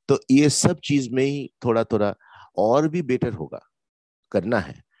 तो ये सब चीज में ही थोड़ा थोड़ा और भी बेटर होगा, करना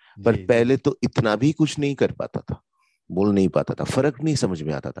है। पर जी जी पहले तो इतना भी कुछ नहीं कर पाता था, बोल नहीं पाता था, फर्क नहीं समझ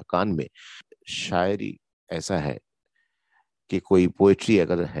में आता था कान में। शायरी ऐसा है कि कोई पोएट्री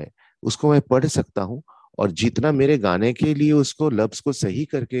अगर है उसको मैं पढ़ सकता हूँ, और जितना मेरे गाने के लिए उसको लफ्ज को सही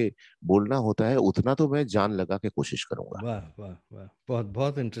करके बोलना होता है उतना तो मैं जान लगा के कोशिश करूंगा। वाह वाह वाह, बहुत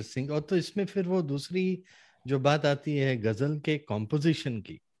बहुत इंटरेस्टिंग। और तो इसमें फिर वो दूसरी जो बात आती है गजल के कॉम्पोजिशन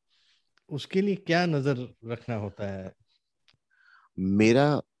की, उसके लिए क्या नजर रखना होता है?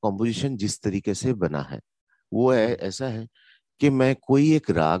 मेरा कॉम्पोजिशन जिस तरीके से बना है वो है ऐसा है कि मैं कोई एक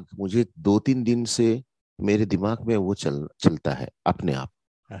राग, मुझे 2-3 दिन से मेरे दिमाग में वो चलता है अपने आप।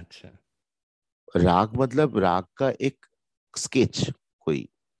 अच्छा। राग मतलब राग का एक स्केच, कोई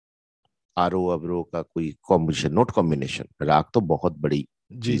आरो अवरो का कोई कॉम्बिनेशन, नोट कॉम्बिनेशन। राग तो बहुत बड़ी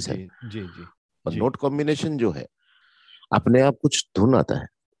जी चीज जी है, जी जी और जी नोट कॉम्बिनेशन जो है अपने आप कुछ धुन आता है।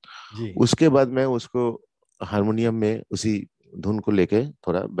 जी। उसके बाद मैं उसको हारमोनियम में उसी धुन को लेके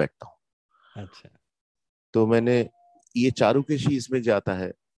थोड़ा बैठता हूँ। अच्छा। तो मैंने ये चारुकेशी इसमें जाता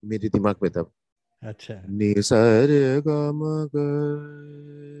है मेरे दिमाग में तब। अच्छा। नि सा रे ग म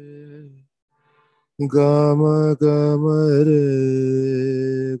ग म ग म रे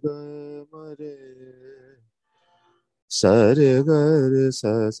ग म रे सा रे ग रे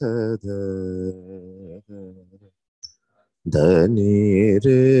सा सा ध ध नि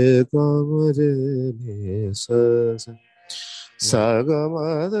रे ग म रे नि सा सा सा वाह ग म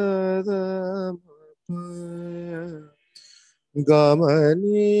ध ध म प ग म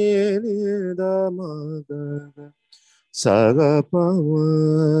नि नि ध म ग ग सा ग प म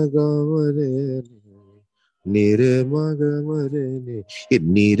ग म रे नि रे म ग म रे नि। ये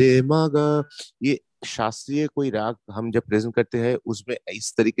नि रे म ग, ये शास्त्रीय कोई राग हम जब प्रेजेंट करते हैं उसमें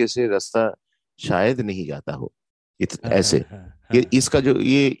इस तरीके से रास्ता शायद नहीं जाता हो हाँ हाँ ऐसे। हाँ ये हाँ इसका जो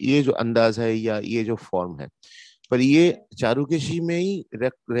ये जो अंदाज है या ये जो फॉर्म है, पर ये चारुकेशी में ही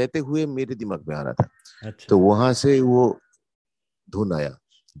रहते हुए मेरे दिमाग में आ रहा था। अच्छा। तो वहां से वो धुन आया,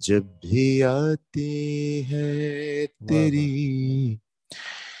 जब भी आती है वाह वाह तेरी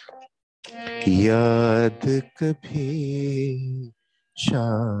याद कभी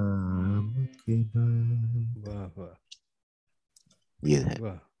शाम के बाद। वाह वाह ये है।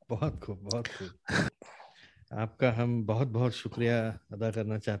 वाह, बहुत खूब बहुत खूब। आपका हम बहुत बहुत शुक्रिया अदा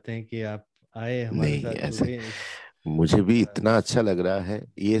करना चाहते हैं कि आप आए, हमारे नहीं साथ ऐसे, जुड़े इस मुझे भी इतना अच्छा लग रहा है।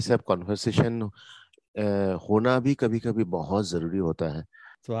 ये सब कॉन्वर्सेशन होना भी कभी कभी बहुत जरूरी होता है।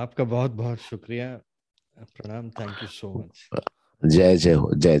 तो आपका बहुत बहुत शुक्रिया, प्रणाम, थैंक यू सो मच। जय जय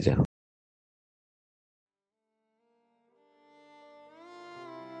हो, जय जय हो।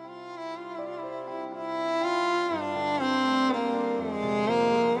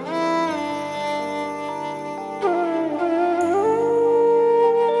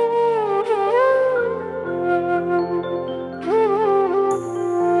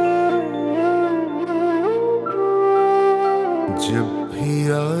 जब भी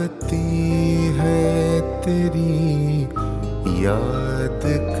आती है तेरी याद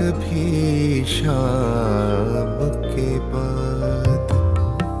कभी शाम के बाद,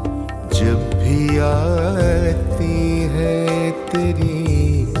 जब भी आती है तेरी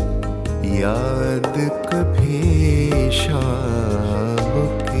याद कभी शाम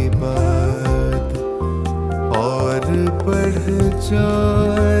के बाद, और बढ़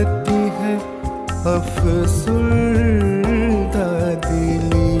जाती है अफसुर्दा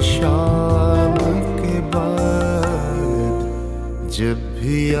दिली शाम के बाद, जब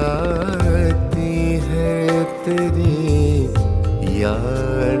भी आती है तेरी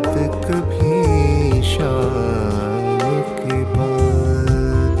याद कभी शाम के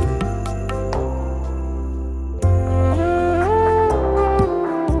बाद।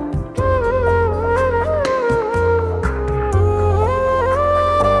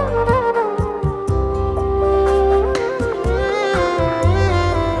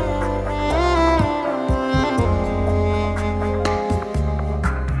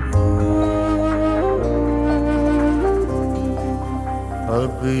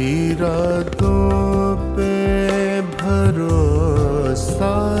 अब इरादों पे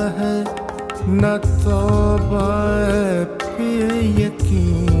भरोसा है, न तौबा पे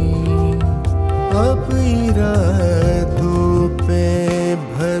यकीन। अब इरादों पे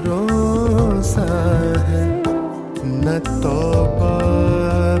भरोसा है, न तौबा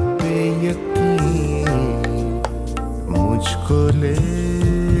पे यकीन। मुझको ले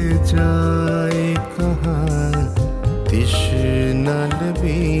जाए कहाँ तिश्ना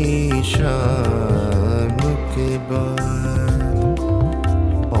नबी शाम के बाद,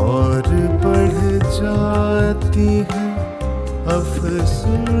 और बढ़ जाती है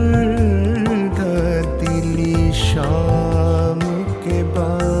अफसुर्दा दिली शाम के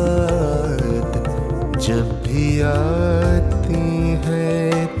बाद, जब भी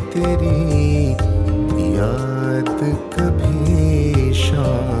तेरी याद कभी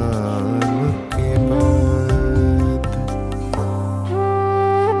शाम के बाद।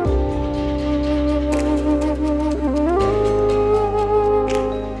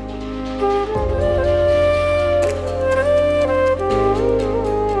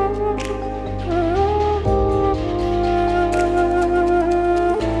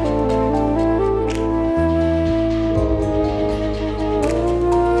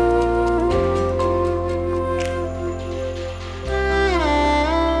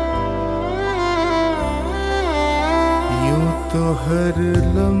 तो हर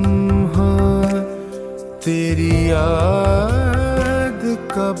लम्हा तेरी याद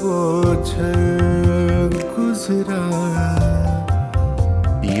का बोझ गुजरा,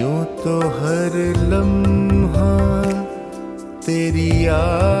 यूं तो हर लम्हा तेरी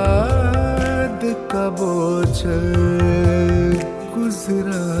याद का बोझ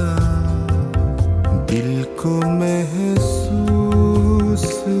गुजरा। दिल को महसूस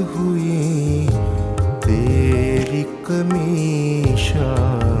हुई तेरी कमी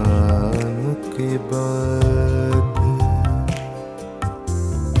शाम के बाद।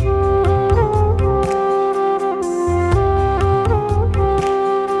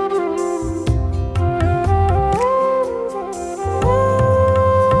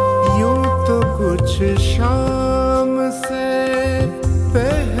 यूं तो कुछ शाम से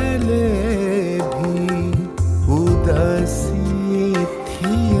पहले भी उदासी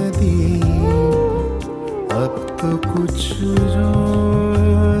थी यदि, अब तो कुछ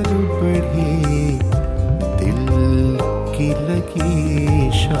और बढ़ी दिल की लगी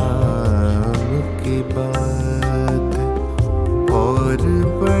शाम के बाद। और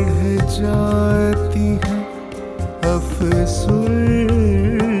बढ़ जाती है अफसुर्दा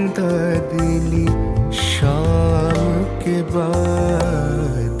दिली शाम के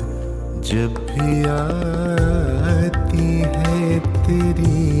बाद। जब भी आती है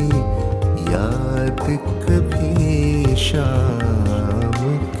तेरी याद कभी शाम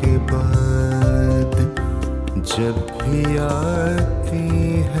के बाद। जब भी आती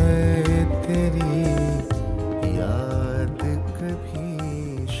है तेरी याद कभी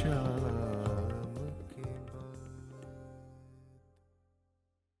शाम के बाद।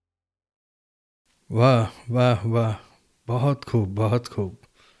 वाह वाह वाह, बहुत खूब बहुत खूब।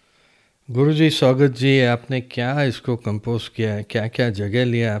 गुरुजी स्वागत जी, आपने क्या इसको कंपोज किया है, क्या क्या जगह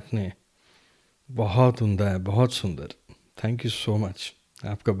लिया आपने, बहुत उम्दा है, बहुत सुंदर। थैंक यू सो मच,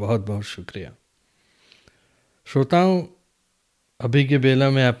 आपका बहुत बहुत शुक्रिया। श्रोताओं, अभी के बेला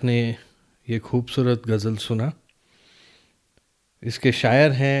में आपने ये खूबसूरत गज़ल सुना। इसके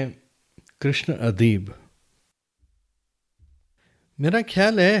शायर हैं कृष्ण अदीब। मेरा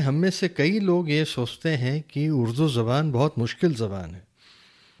ख्याल है हम में से कई लोग ये सोचते हैं कि उर्दू ज़बान बहुत मुश्किल ज़बान है।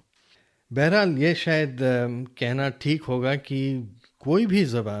 बहरहाल ये शायद कहना ठीक होगा कि कोई भी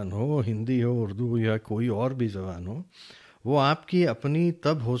ज़बान हो, हिंदी हो, उर्दू या कोई और भी ज़बान हो, वो आपकी अपनी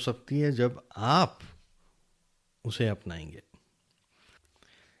तब हो सकती है जब आप उसे अपनाएंगे।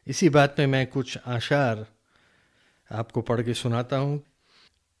 इसी बात पे मैं कुछ आशार आपको पढ़ के सुनाता हूँ।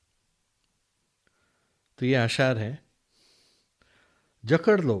 तो ये आशार है।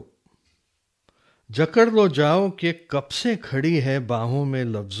 जकड़ लो जाओ कि कब से खड़ी है बाहों में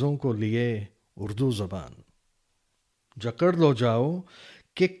लफ्ज़ों को लिए उर्दू ज़बान। जकड़ लो जाओ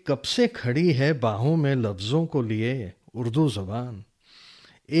कि कब से खड़ी है बाहों में लफ्ज़ों को लिए उर्दू ज़बान।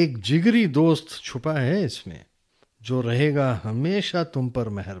 एक जिगरी दोस्त छुपा है इसमें जो रहेगा हमेशा तुम पर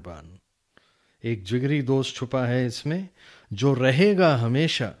मेहरबान। एक जिगरी दोस्त छुपा है इसमें जो रहेगा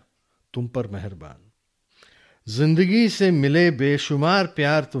हमेशा तुम पर मेहरबान। जिंदगी से मिले बेशुमार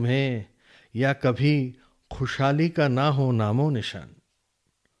प्यार तुम्हें, या कभी खुशहाली का ना हो नामो निशान।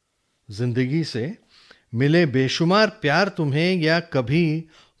 जिंदगी से मिले बेशुमार प्यार तुम्हें, या कभी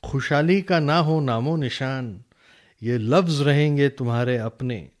खुशहाली का ना हो नामो निशान। ये लफ्ज़ रहेंगे तुम्हारे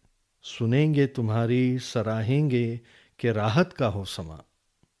अपने, सुनेंगे तुम्हारी सराहेंगे कि राहत का हो समा।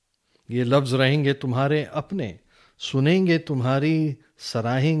 ये लफ्ज़ रहेंगे तुम्हारे अपने, सुनेंगे तुम्हारी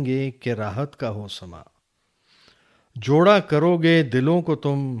सराहेंगे कि राहत का हो समा। जोड़ा करोगे दिलों को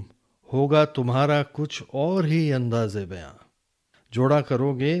तुम, होगा तुम्हारा कुछ और ही अंदाज़े बयां। जोड़ा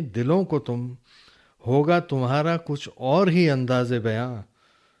करोगे दिलों को तुम, होगा तुम्हारा कुछ और ही अंदाज़े बयां।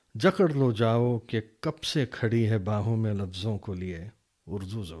 जकड़ लो जाओ कि कब से खड़ी है बाहों में लफ्ज़ों को लिए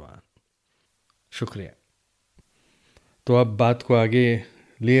उर्दू ज़बान। शुक्रिया। तो अब बात को आगे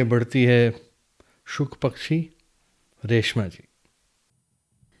लिए बढ़ती है शुक पक्षी रेशमा जी।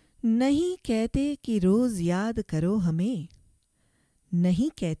 नहीं कहते कि रोज़ याद करो हमें,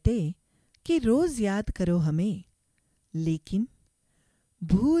 नहीं कहते कि रोज़ याद करो हमें, लेकिन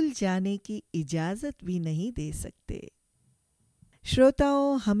भूल जाने की इजाजत भी नहीं दे सकते।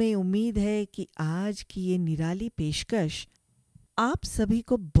 श्रोताओं, हमें उम्मीद है कि आज की ये निराली पेशकश आप सभी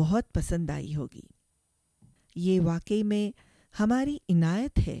को बहुत पसंद आई होगी। ये वाकई में हमारी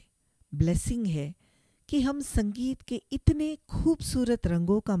इनायत है, ब्लेसिंग है कि हम संगीत के इतने खूबसूरत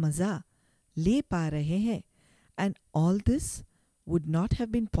रंगों का मज़ा ले पा रहे हैं। And all this would not have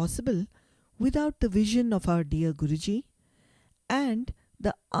been possible without the vision of our dear Guruji and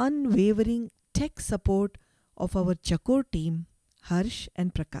the unwavering tech support of our Chakor team, Harsh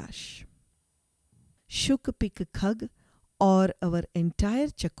and Prakash. Shuk Pik Khag और our entire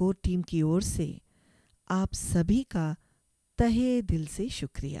Chakor team की ओर से आप सभी का तहे दिल से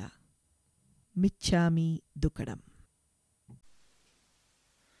शुक्रिया। मिच्छामी दुक्कडम।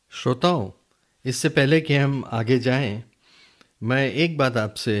 श्रोताओं, इससे पहले कि हम आगे जाएं, मैं एक बात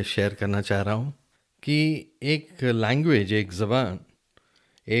आपसे शेयर करना चाह रहा हूँ कि एक लैंग्वेज, एक ज़बान,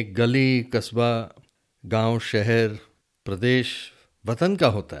 एक गली, कस्बा, गांव, शहर, प्रदेश, वतन का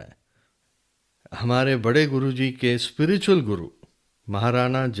होता है। हमारे बड़े गुरुजी के स्पिरिचुअल गुरु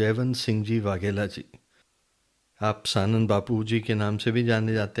महाराणा जयवंत सिंह जी वाघेला जी, आप सानंद बापू जी के नाम से भी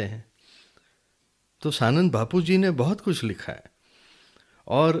जाने जाते हैं। तो सानंद बापू जी ने बहुत कुछ लिखा है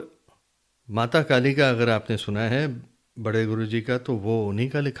और माता काली का अगर आपने सुना है बड़े गुरुजी का, तो वो उन्हीं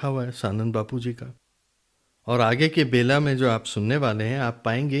का लिखा हुआ है, सानंद बापू जी का। और आगे के बेला में जो आप सुनने वाले हैं, आप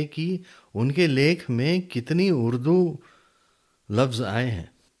पाएंगे कि उनके लेख में कितनी उर्दू लफ्ज़ आए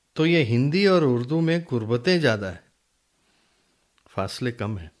हैं। तो ये हिंदी और उर्दू में कुर्बतें ज़्यादा है, फासले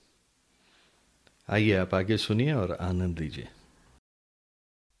कम है। आइए आप आगे सुनिए और आनंद लीजिए।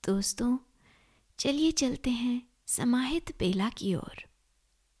 दोस्तों, चलिए चलते हैं समाहित बेला की ओर।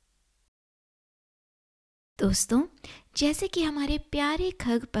 दोस्तों, जैसे कि हमारे प्यारे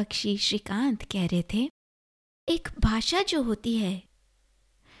खग पक्षी श्रीकांत कह रहे थे, एक भाषा जो होती है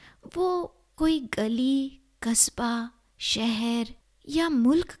वो कोई गली, कस्बा, शहर या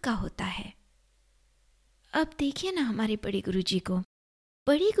मुल्क का होता है। अब देखिए ना हमारे बड़े गुरुजी को।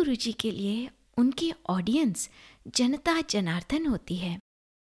 बड़े गुरुजी के लिए उनकी ऑडियंस जनता जनार्दन होती है।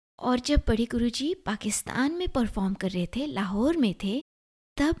 और जब बड़े गुरुजी पाकिस्तान में परफॉर्म कर रहे थे, लाहौर में थे,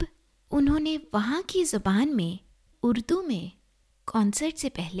 तब उन्होंने वहाँ की ज़बान में, उर्दू में कॉन्सर्ट से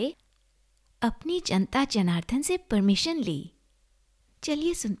पहले अपनी जनता जनार्दन से परमिशन ली।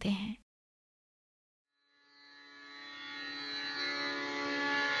 चलिए सुनते हैं।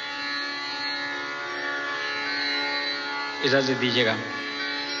 इजाज़त दीजिएगा।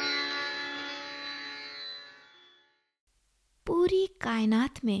 पूरी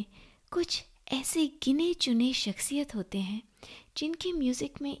कायनात में कुछ ऐसे गिने चुने शख्सियत होते हैं जिनके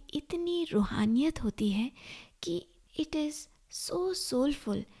म्यूज़िक में इतनी रूहानियत होती है कि it is so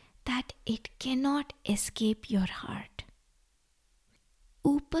soulful that it can not escape your heart.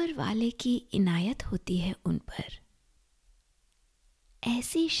 ऊपर वाले की इनायत होती है उन पर।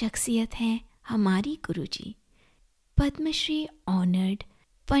 ऐसी शख्सियत हैं हमारी गुरुजी, पद्मश्री ऑनर्ड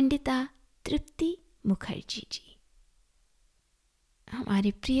पंडिता तृप्ति मुखर्जी जी।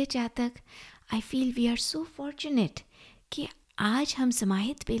 हमारे प्रिय जातक, I feel we are so fortunate कि आज हम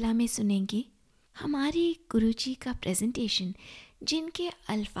समाहित बेला में सुनेंगे हमारे गुरुजी का प्रेजेंटेशन, जिनके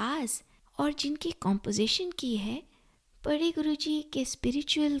अल्फाज और जिनकी कॉम्पोजिशन की है बड़े गुरुजी के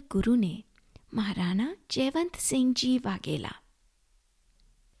स्पिरिचुअल गुरु ने, महाराणा जयवंत सिंह जी वाघेला।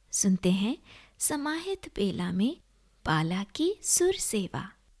 सुनते हैं समाहित बेला में बाला की सुर सेवा।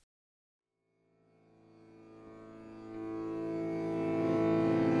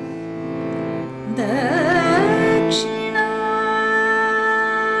 दक्षिणा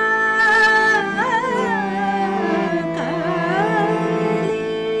काली,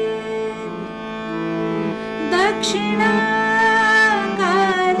 दक्षिणा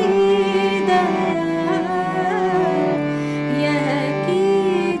काली दया यह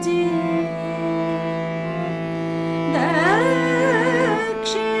कीजिए,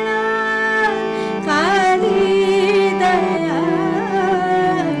 दक्षिणा काली दया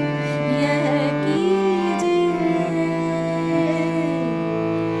यह कीजिए।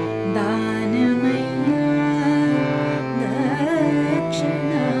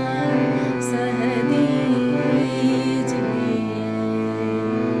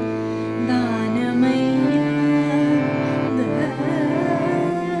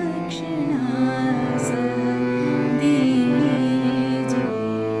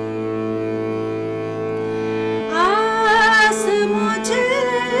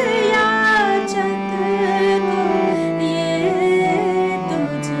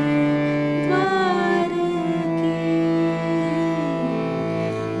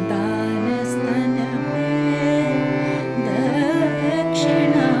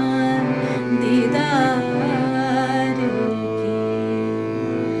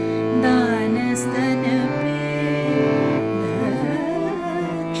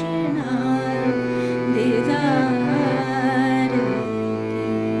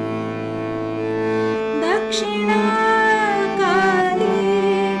 दक्षिणा काली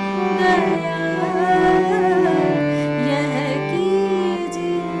दया यह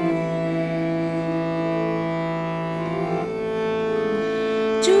कीजिए।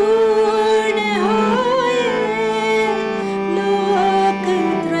 चूर्ण होए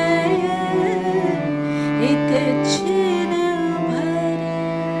लोकत्रय एक छिन भरी।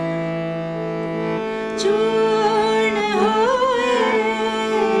 चूर्ण होए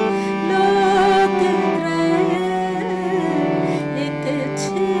लोकत्रय एक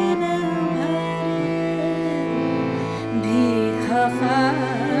छिन भरी। भीख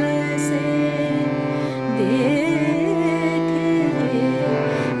फासे देखे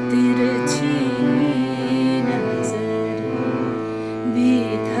तिरछी नजर।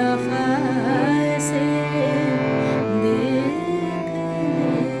 भीख फासे देखे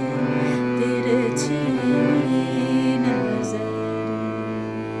तिरछी नजर।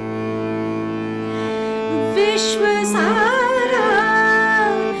 विश्व सारा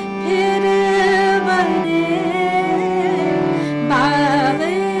फिर बने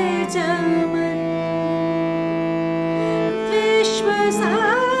बावे चमन। विश्व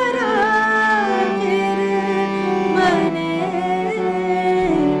सारा फिर बने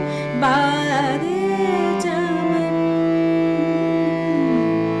बावे चमन।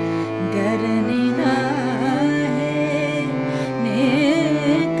 गर निगाहें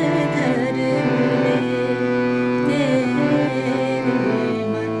नेक धर ले तेरे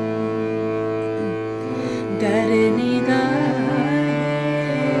मन। गर निगाहें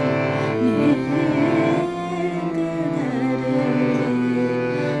नेक धर ले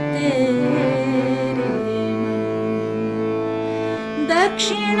तेरे मन।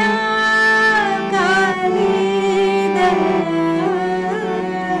 दक्षिणा काली दया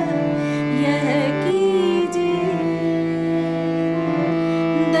यह कीजिए।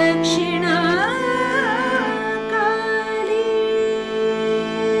 दक्षिणा काली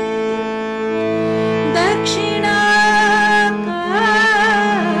दक्षिणा काली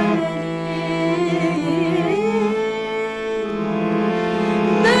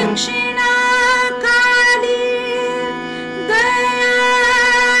दक्षिणा काली दया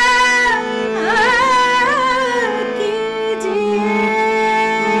कीजिए।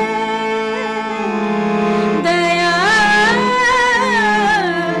 दया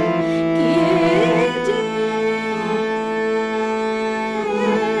कीजिए।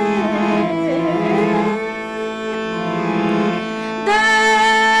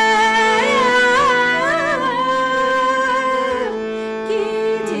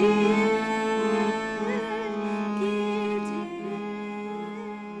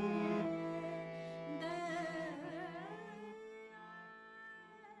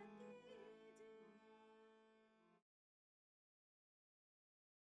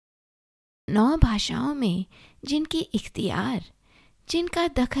 नौ भाषाओं में जिनकी इख्तियार, जिनका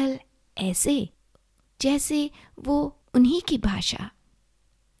दखल ऐसे जैसे वो उन्हीं की भाषा।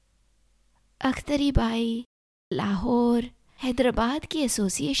 अख्तरी बाई लाहौर हैदराबाद की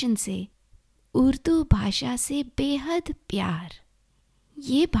एसोसिएशन से उर्दू भाषा से बेहद प्यार।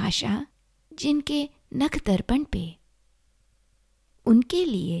 ये भाषा जिनके नख दर्पण पे, उनके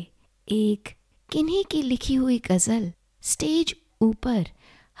लिए एक किन्हीं की लिखी हुई गज़ल स्टेज ऊपर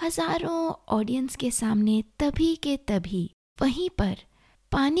हजारों ऑडियंस के सामने तभी के तभी वहीं पर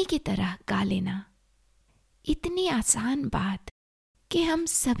पानी की तरह गा लेना, इतनी आसान बात कि हम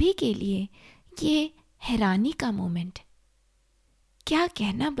सभी के लिए ये हैरानी का मोमेंट। क्या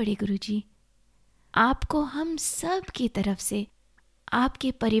कहना बड़े गुरुजी, आपको हम सब की तरफ से,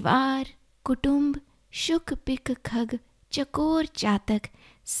 आपके परिवार, कुटुंब, शुक पिक खग चकोर चातक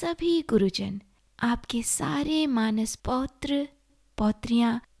सभी गुरुजन, आपके सारे मानस पौत्र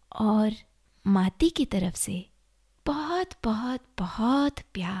पौत्रियां और माती की तरफ से बहुत बहुत बहुत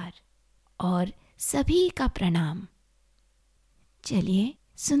प्यार और सभी का प्रणाम। चलिए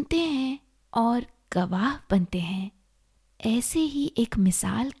सुनते हैं और गवाह बनते हैं ऐसे ही एक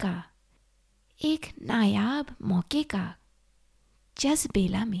मिसाल का, एक नायाब मौके का।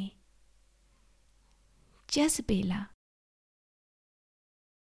 जज़्बेला में जज़्बेला।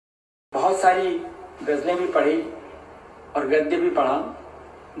 बहुत सारी गज़लें भी पढ़ी और गद्य भी पढ़ा,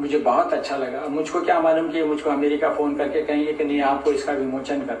 मुझे बहुत अच्छा लगा। मुझको क्या मालूम कि मुझको अमेरिका फोन करके कहेंगे कि नहीं आपको इसका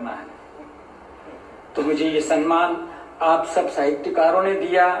विमोचन करना है। तो मुझे ये सम्मान आप सब साहित्यकारों ने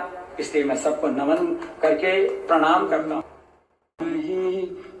दिया, इसलिए मैं सबको नमन करके प्रणाम करता हूँ।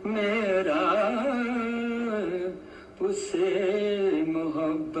 मेरा उससे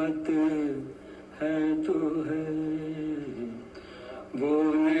मोहब्बत है तो है, वो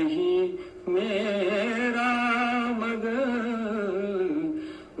नहीं मेरा मगर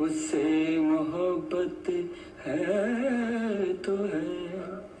उससे मोहब्बत मोहब्बत है तो है।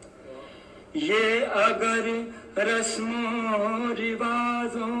 ये अगर रस्मों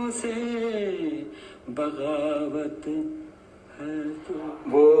रिवाजों से बगावत है तो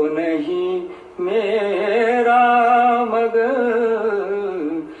वो नहीं मेरा मगर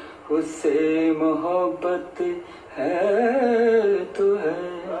उससे मोहब्बत है तो है।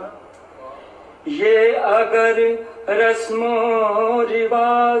 ये अगर रस्मों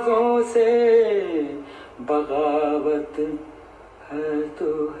रिवाजों से बगावत है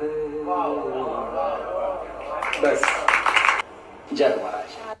तो है। बस जय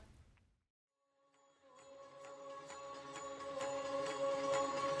महाराज।